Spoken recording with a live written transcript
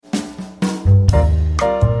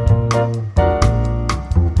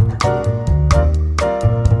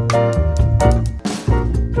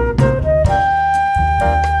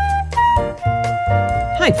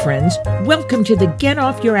welcome to the Get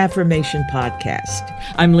Off Your Affirmation podcast.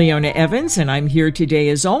 I'm Leona Evans, and I'm here today,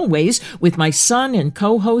 as always, with my son and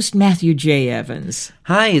co-host Matthew J. Evans.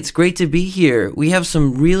 Hi, it's great to be here. We have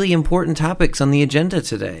some really important topics on the agenda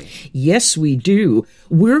today. Yes, we do.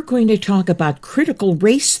 We're going to talk about critical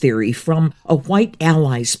race theory from a white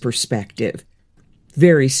ally's perspective.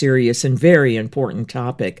 Very serious and very important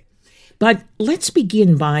topic. But let's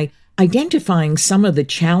begin by identifying some of the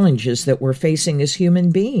challenges that we're facing as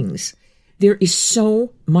human beings. There is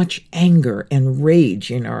so much anger and rage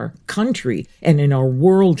in our country and in our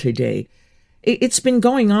world today. It's been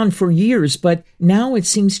going on for years, but now it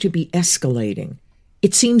seems to be escalating.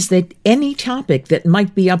 It seems that any topic that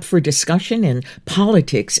might be up for discussion in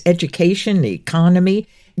politics, education, the economy,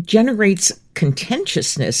 generates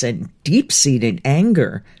contentiousness and deep-seated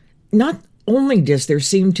anger. Not only does there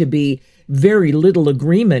seem to be very little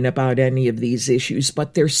agreement about any of these issues,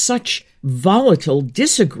 but there's such volatile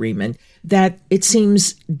disagreement that it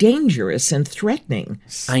seems dangerous and threatening.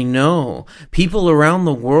 I know. People around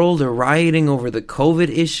the world are rioting over the COVID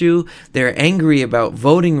issue. They're angry about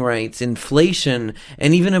voting rights, inflation,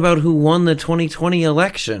 and even about who won the 2020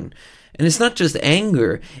 election. And it's not just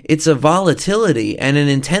anger, it's a volatility and an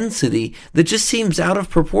intensity that just seems out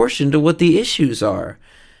of proportion to what the issues are.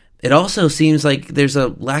 It also seems like there's a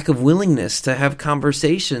lack of willingness to have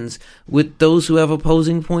conversations with those who have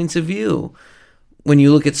opposing points of view. When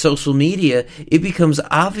you look at social media, it becomes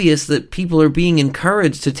obvious that people are being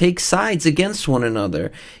encouraged to take sides against one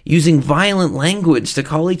another, using violent language to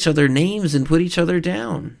call each other names and put each other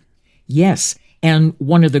down. Yes, and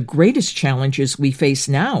one of the greatest challenges we face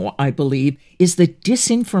now, I believe, is the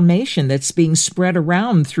disinformation that's being spread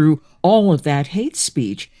around through all of that hate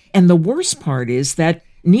speech. And the worst part is that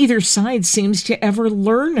neither side seems to ever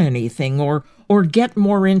learn anything or get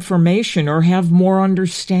more information or have more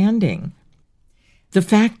understanding. The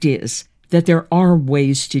fact is that there are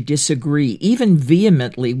ways to disagree, even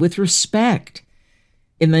vehemently, with respect.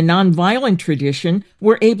 In the nonviolent tradition,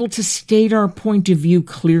 we're able to state our point of view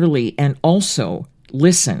clearly and also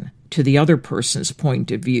listen to the other person's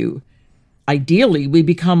point of view. Ideally, we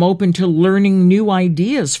become open to learning new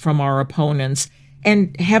ideas from our opponents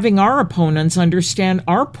and having our opponents understand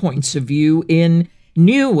our points of view in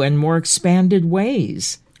new and more expanded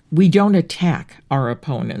ways. We don't attack our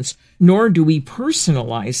opponents, nor do we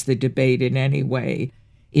personalize the debate in any way.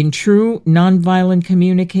 In true nonviolent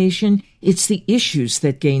communication, it's the issues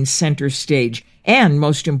that gain center stage, and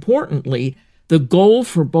most importantly, the goal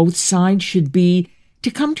for both sides should be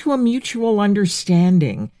to come to a mutual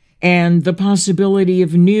understanding and the possibility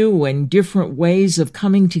of new and different ways of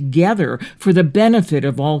coming together for the benefit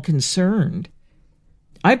of all concerned.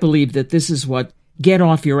 I believe that this is what Get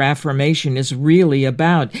Off Your Affirmation is really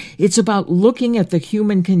about. It's about looking at the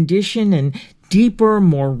human condition in deeper,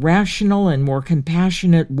 more rational, and more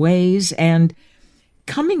compassionate ways and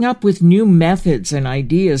coming up with new methods and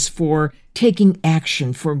ideas for taking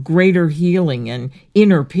action for greater healing and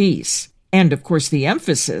inner peace. And, of course, the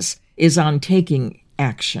emphasis is on taking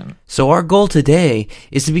action. So our goal today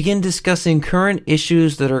is to begin discussing current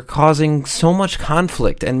issues that are causing so much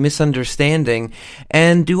conflict and misunderstanding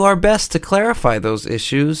and do our best to clarify those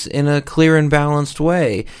issues in a clear and balanced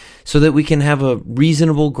way so that we can have a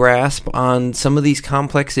reasonable grasp on some of these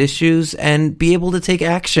complex issues and be able to take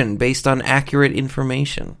action based on accurate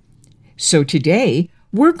information. So today,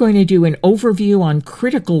 we're going to do an overview on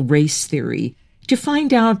critical race theory to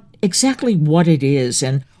find out exactly what it is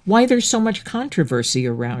and why there's so much controversy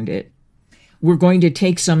around it. We're going to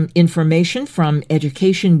take some information from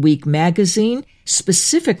Education Week magazine,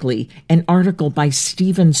 specifically an article by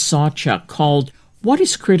Stephen Sawchuk called "What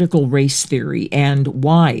is Critical Race Theory and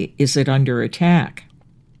Why is it Under Attack?"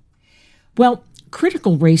 Well,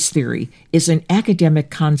 critical race theory is an academic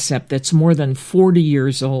concept that's more than 40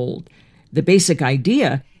 years old. The basic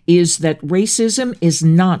idea is that racism is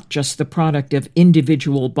not just the product of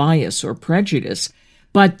individual bias or prejudice,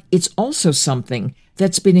 but it's also something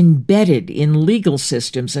that's been embedded in legal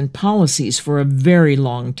systems and policies for a very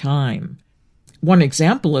long time. One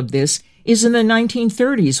example of this is in the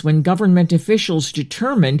 1930s when government officials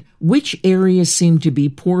determined which areas seemed to be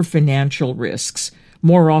poor financial risks,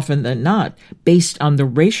 more often than not, based on the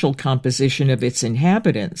racial composition of its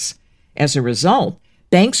inhabitants. As a result,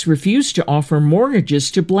 banks refused to offer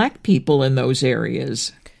mortgages to black people in those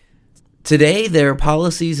areas. Today, there are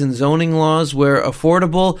policies and zoning laws where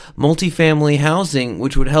affordable, multifamily housing,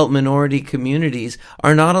 which would help minority communities,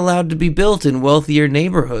 are not allowed to be built in wealthier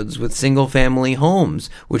neighborhoods with single-family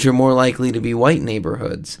homes, which are more likely to be white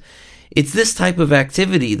neighborhoods. It's this type of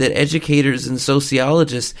activity that educators and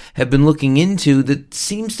sociologists have been looking into that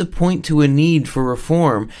seems to point to a need for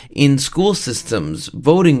reform in school systems,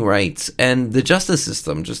 voting rights, and the justice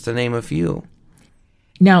system, just to name a few.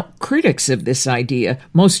 Now, critics of this idea,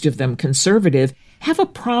 most of them conservative, have a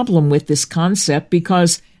problem with this concept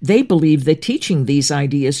because they believe that teaching these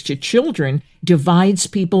ideas to children divides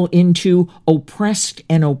people into oppressed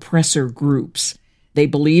and oppressor groups. They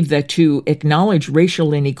believe that to acknowledge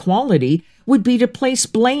racial inequality would be to place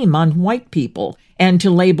blame on white people and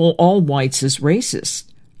to label all whites as racist.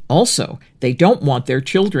 Also, they don't want their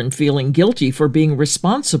children feeling guilty for being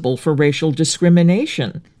responsible for racial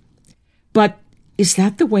discrimination. But is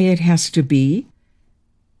that the way it has to be?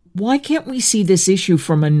 Why can't we see this issue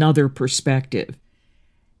from another perspective?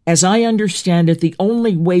 As I understand it, the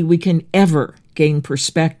only way we can ever gain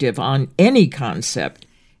perspective on any concept,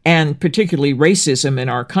 and particularly racism in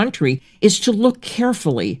our country, is to look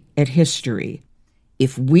carefully at history.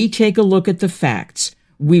 If we take a look at the facts,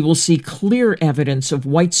 we will see clear evidence of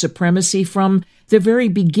white supremacy from the very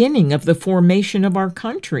beginning of the formation of our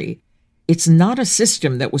country. It's not a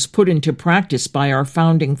system that was put into practice by our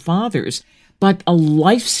founding fathers, but a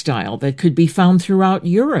lifestyle that could be found throughout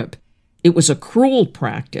Europe. It was a cruel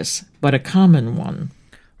practice, but a common one.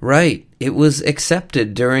 Right. It was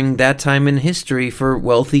accepted during that time in history for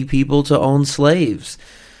wealthy people to own slaves.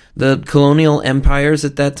 The colonial empires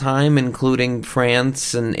at that time, including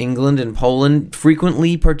France and England and Poland,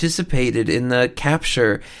 frequently participated in the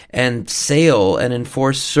capture and sale and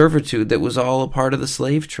enforced servitude that was all a part of the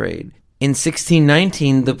slave trade. In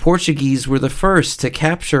 1619, the Portuguese were the first to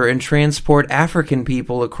capture and transport African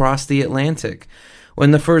people across the Atlantic.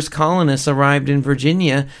 When the first colonists arrived in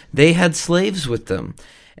Virginia, they had slaves with them.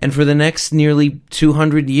 And for the next nearly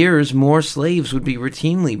 200 years, more slaves would be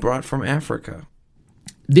routinely brought from Africa.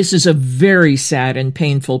 This is a very sad and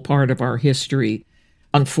painful part of our history.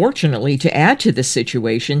 Unfortunately, to add to the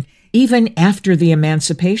situation, even after the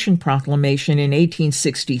Emancipation Proclamation in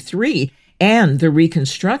 1863 and the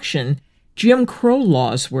Reconstruction, Jim Crow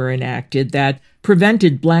laws were enacted that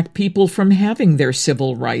prevented black people from having their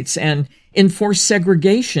civil rights and enforced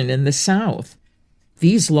segregation in the South.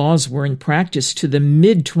 These laws were in practice to the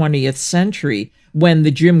mid-20th century when the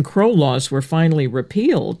Jim Crow laws were finally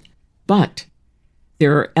repealed. But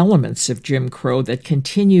there are elements of Jim Crow that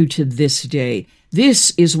continue to this day.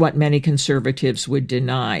 This is what many conservatives would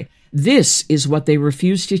deny. This is what they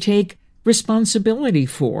refuse to take responsibility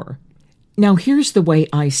for. Now, here's the way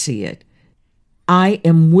I see it. I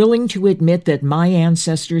am willing to admit that my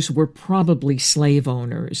ancestors were probably slave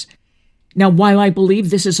owners. Now, while I believe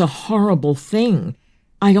this is a horrible thing,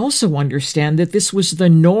 I also understand that this was the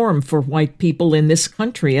norm for white people in this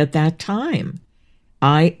country at that time.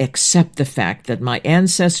 I accept the fact that my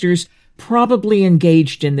ancestors probably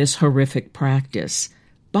engaged in this horrific practice.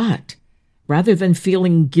 But rather than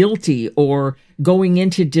feeling guilty or going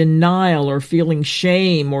into denial or feeling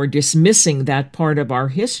shame or dismissing that part of our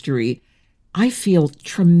history, I feel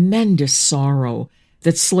tremendous sorrow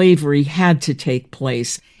that slavery had to take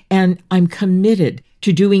place, and I'm committed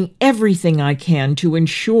to doing everything I can to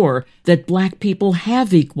ensure that black people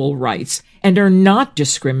have equal rights and are not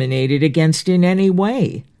discriminated against in any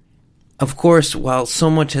way. Of course, while so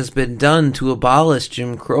much has been done to abolish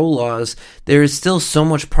Jim Crow laws, there is still so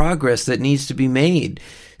much progress that needs to be made,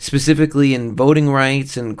 specifically in voting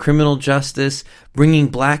rights and criminal justice, bringing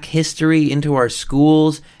black history into our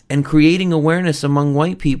schools, and creating awareness among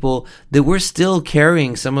white people that we're still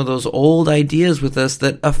carrying some of those old ideas with us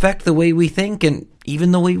that affect the way we think and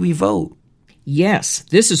even the way we vote. Yes,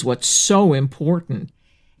 this is what's so important.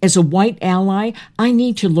 As a white ally, I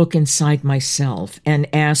need to look inside myself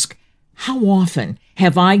and ask, how often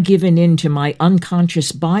have I given in to my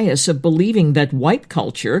unconscious bias of believing that white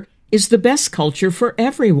culture is the best culture for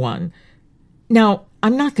everyone? Now,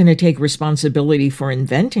 I'm not going to take responsibility for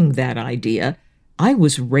inventing that idea. I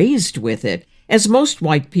was raised with it, as most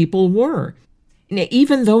white people were.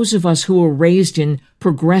 Even those of us who were raised in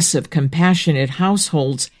progressive, compassionate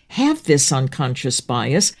households have this unconscious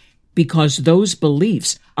bias because those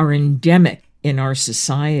beliefs are endemic in our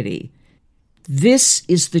society. This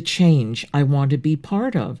is the change I want to be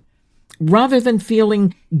part of. Rather than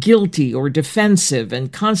feeling guilty or defensive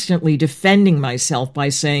and constantly defending myself by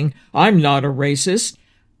saying, I'm not a racist,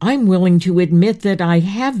 I'm willing to admit that I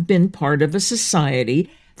have been part of a society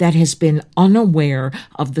that has been unaware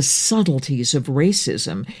of the subtleties of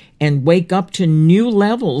racism and wake up to new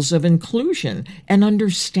levels of inclusion and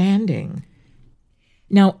understanding.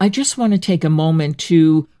 Now, I just want to take a moment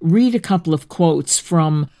to read a couple of quotes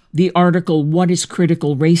from the article, What is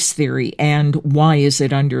Critical Race Theory and Why is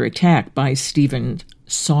it Under Attack by Stephen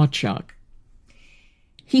Sawchuk.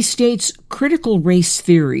 He states critical race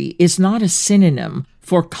theory is not a synonym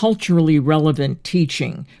for culturally relevant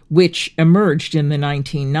teaching, which emerged in the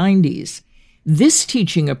 1990s. This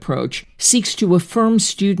teaching approach seeks to affirm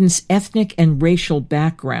students' ethnic and racial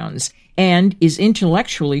backgrounds and is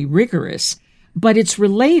intellectually rigorous, but it's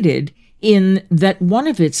related in that one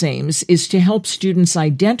of its aims is to help students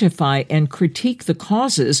identify and critique the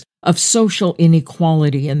causes of social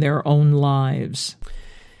inequality in their own lives.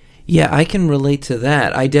 Yeah, I can relate to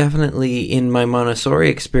that. I definitely, in my Montessori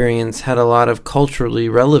experience, had a lot of culturally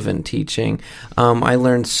relevant teaching. I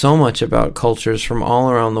learned so much about cultures from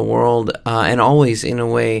all around the world, and always in a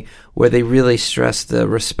way where they really stress the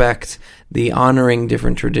respect, the honoring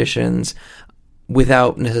different traditions,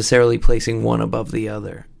 without necessarily placing one above the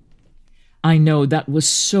other. I know that was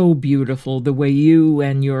so beautiful, the way you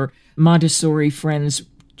and your Montessori friends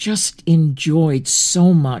just enjoyed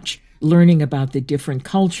so much learning about the different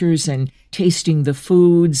cultures and tasting the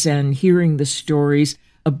foods and hearing the stories.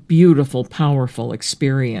 A beautiful, powerful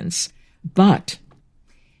experience. But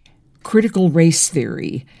critical race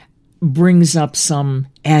theory brings up some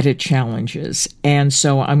added challenges. And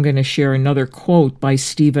so I'm going to share another quote by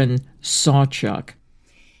Stephen Sawchuk.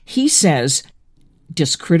 He says,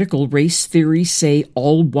 "Does critical race theory say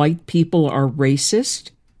all white people are racist?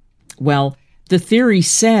 Well, the theory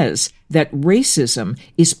says that racism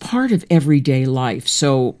is part of everyday life,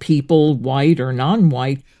 so people, white or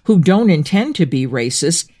non-white, who don't intend to be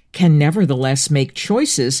racist can nevertheless make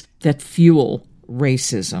choices that fuel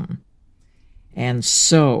racism." And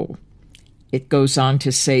so it goes on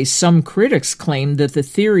to say some critics claim that the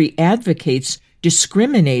theory advocates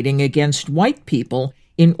discriminating against white people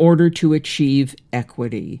in order to achieve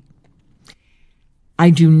equity. I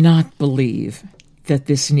do not believe that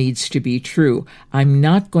this needs to be true. I'm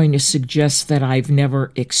not going to suggest that I've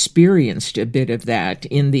never experienced a bit of that.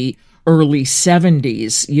 In the early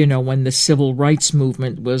 70s, when the civil rights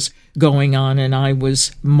movement was going on and I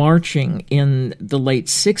was marching in the late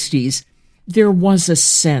 60s, there was a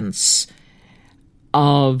sense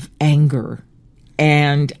of anger.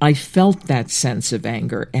 And I felt that sense of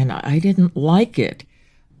anger, and I didn't like it,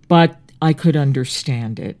 but I could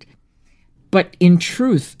understand it. But in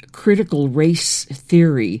truth, critical race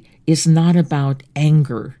theory is not about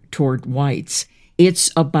anger toward whites.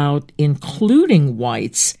 It's about including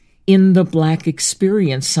whites in the Black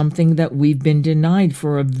experience, something that we've been denied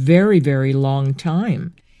for a very, very long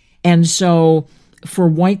time. And so for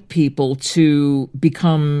white people to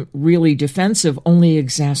become really defensive only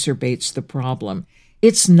exacerbates the problem.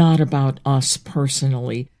 It's not about us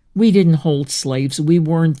personally. We didn't hold slaves. We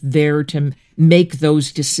weren't there to make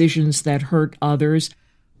those decisions that hurt others.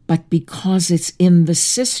 But because it's in the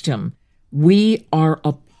system, we are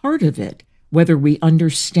a part of it, whether we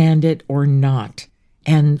understand it or not.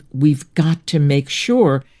 And we've got to make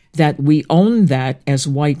sure that we own that as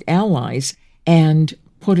white allies and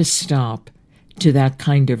put a stop to that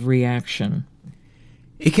kind of reaction.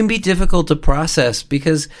 It can be difficult to process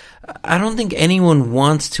because I don't think anyone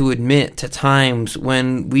wants to admit to times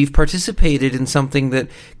when we've participated in something that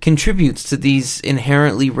contributes to these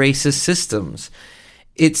inherently racist systems.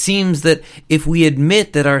 It seems that if we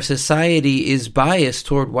admit that our society is biased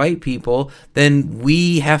toward white people, then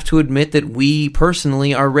we have to admit that we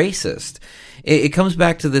personally are racist. It comes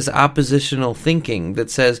back to this oppositional thinking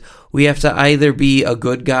that says we have to either be a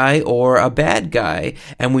good guy or a bad guy.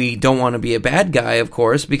 And we don't want to be a bad guy, of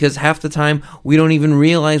course, because half the time we don't even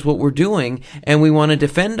realize what we're doing. And we want to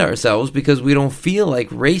defend ourselves because we don't feel like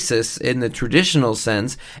racists in the traditional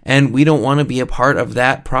sense. And we don't want to be a part of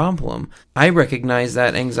that problem. I recognize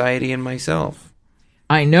that anxiety in myself.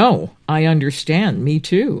 I know. I understand. Me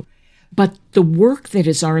too. But the work that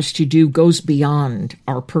is ours to do goes beyond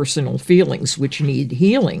our personal feelings, which need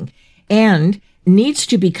healing, and needs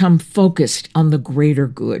to become focused on the greater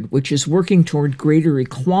good, which is working toward greater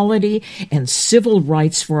equality and civil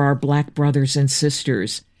rights for our Black brothers and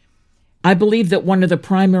sisters. I believe that one of the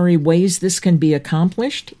primary ways this can be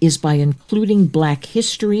accomplished is by including Black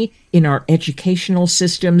history in our educational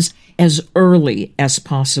systems as early as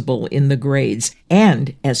possible in the grades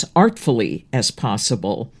and as artfully as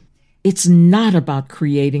possible. It's not about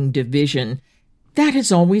creating division. That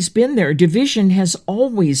has always been there. Division has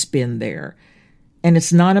always been there. And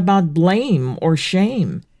it's not about blame or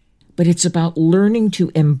shame, but it's about learning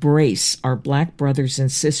to embrace our Black brothers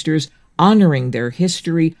and sisters, honoring their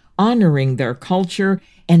history, honoring their culture,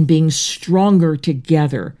 and being stronger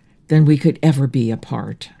together than we could ever be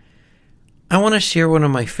apart. I want to share one of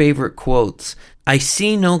my favorite quotes. "I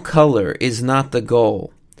see no color is not the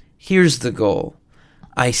goal. Here's the goal.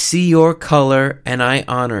 I see your color and I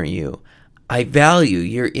honor you. I value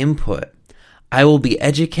your input. I will be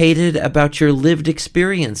educated about your lived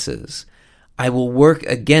experiences. I will work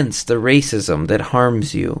against the racism that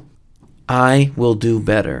harms you. I will do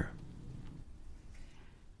better.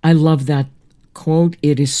 I love that quote.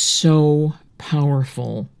 It is so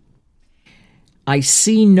powerful. I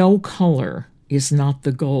see no color is not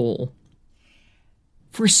the goal.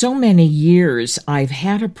 For so many years, I've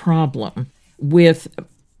had a problem with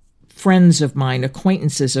friends of mine,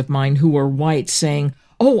 acquaintances of mine who are white saying,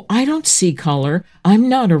 "Oh, I don't see color. I'm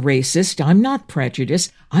not a racist. I'm not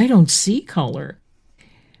prejudiced. I don't see color."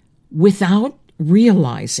 Without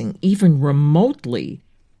realizing, even remotely,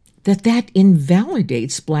 that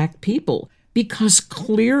invalidates Black people, because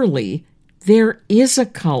clearly there is a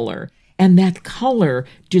color, and that color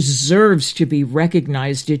deserves to be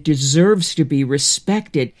recognized. It deserves to be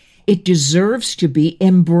respected. It deserves to be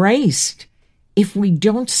embraced. If we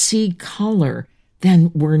don't see color,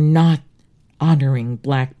 then we're not honoring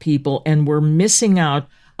Black people, and we're missing out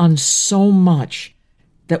on so much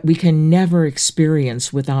that we can never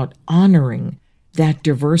experience without honoring that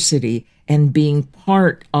diversity and being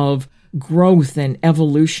part of growth and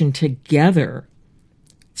evolution together.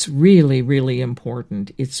 It's really, really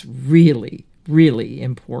important. It's really, really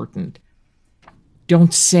important.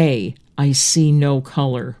 Don't say, "I see no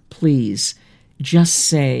color," please. Just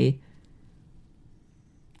say,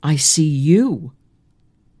 "I see you.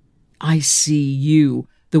 I see you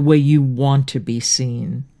the way you want to be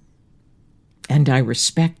seen. And I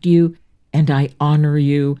respect you, and I honor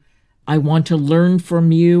you. I want to learn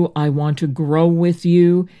from you. I want to grow with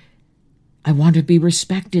you. I want to be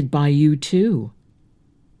respected by you too."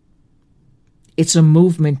 It's a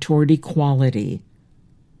movement toward equality,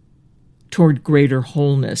 toward greater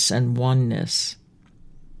wholeness and oneness.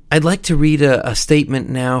 I'd like to read a statement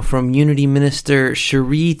now from Unity Minister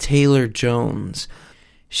Cherie Taylor Jones.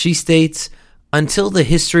 She states, "Until the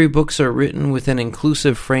history books are written with an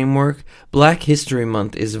inclusive framework, Black History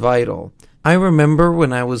Month is vital. I remember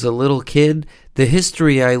when I was a little kid, the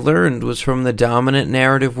history I learned was from the dominant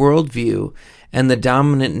narrative worldview, and the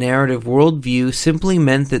dominant narrative worldview simply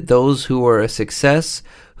meant that those who were a success,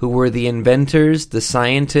 who were the inventors, the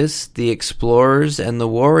scientists, the explorers, and the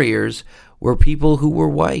warriors, were people who were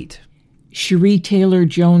white." Cherie Taylor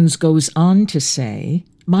Jones goes on to say,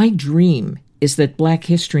 "My dream is that Black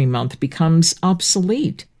History Month becomes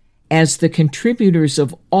obsolete, as the contributors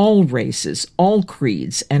of all races, all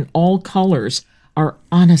creeds, and all colors are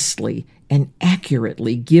honestly and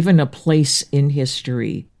accurately given a place in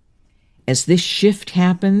history. As this shift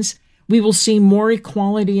happens, we will see more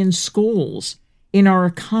equality in schools, in our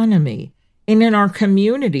economy, and in our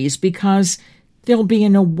communities, because there'll be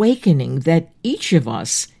an awakening that each of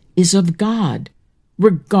us is of God,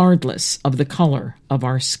 regardless of the color of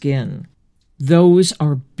our skin." Those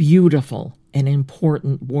are beautiful and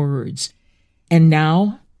important words. And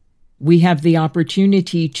now we have the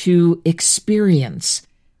opportunity to experience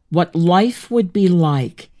what life would be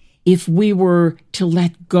like if we were to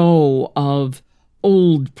let go of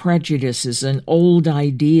old prejudices and old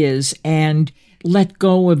ideas and let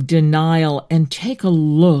go of denial and take a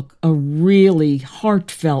look, a really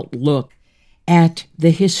heartfelt look at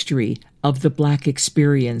the history of the Black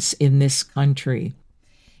experience in this country.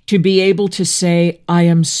 To be able to say, "I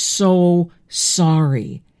am so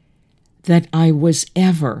sorry that I was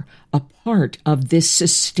ever a part of this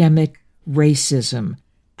systemic racism.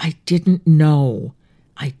 I didn't know.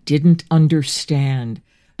 I didn't understand.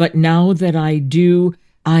 But now that I do,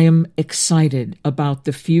 I am excited about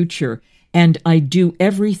the future, and I do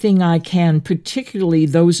everything I can, particularly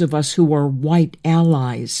those of us who are white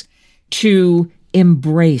allies, to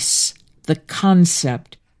embrace the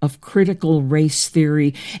concept of critical race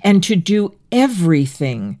theory and to do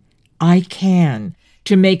everything I can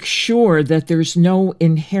to make sure that there's no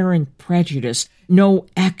inherent prejudice, no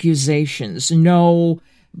accusations, no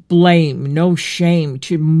blame, no shame,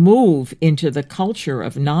 to move into the culture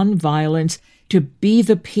of nonviolence, to be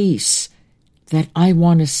the peace that I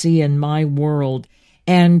want to see in my world,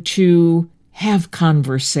 and to have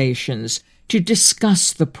conversations, to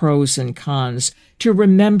discuss the pros and cons, to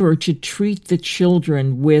remember to treat the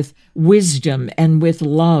children with wisdom and with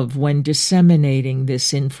love when disseminating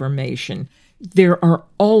this information. There are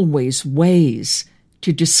always ways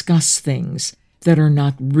to discuss things that are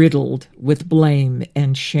not riddled with blame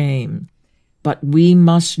and shame. But we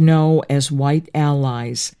must know as white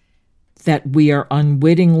allies that we are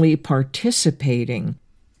unwittingly participating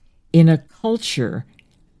in a culture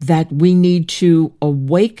that we need to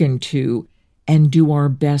awaken to and do our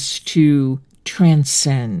best to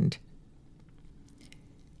transcend.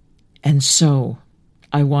 And so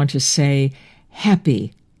I want to say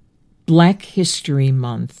happy Black History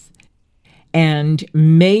Month. And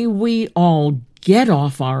may we all get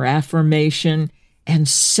off our affirmation and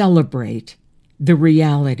celebrate the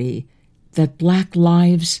reality that Black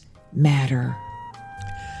lives matter.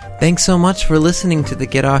 Thanks so much for listening to the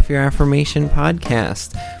Get Off Your Affirmation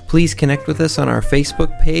podcast. Please connect with us on our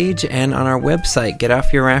Facebook page and on our website,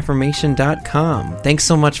 getoffyouraffirmation.com. Thanks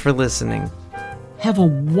so much for listening. Have a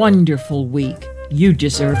wonderful week. You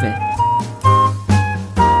deserve it.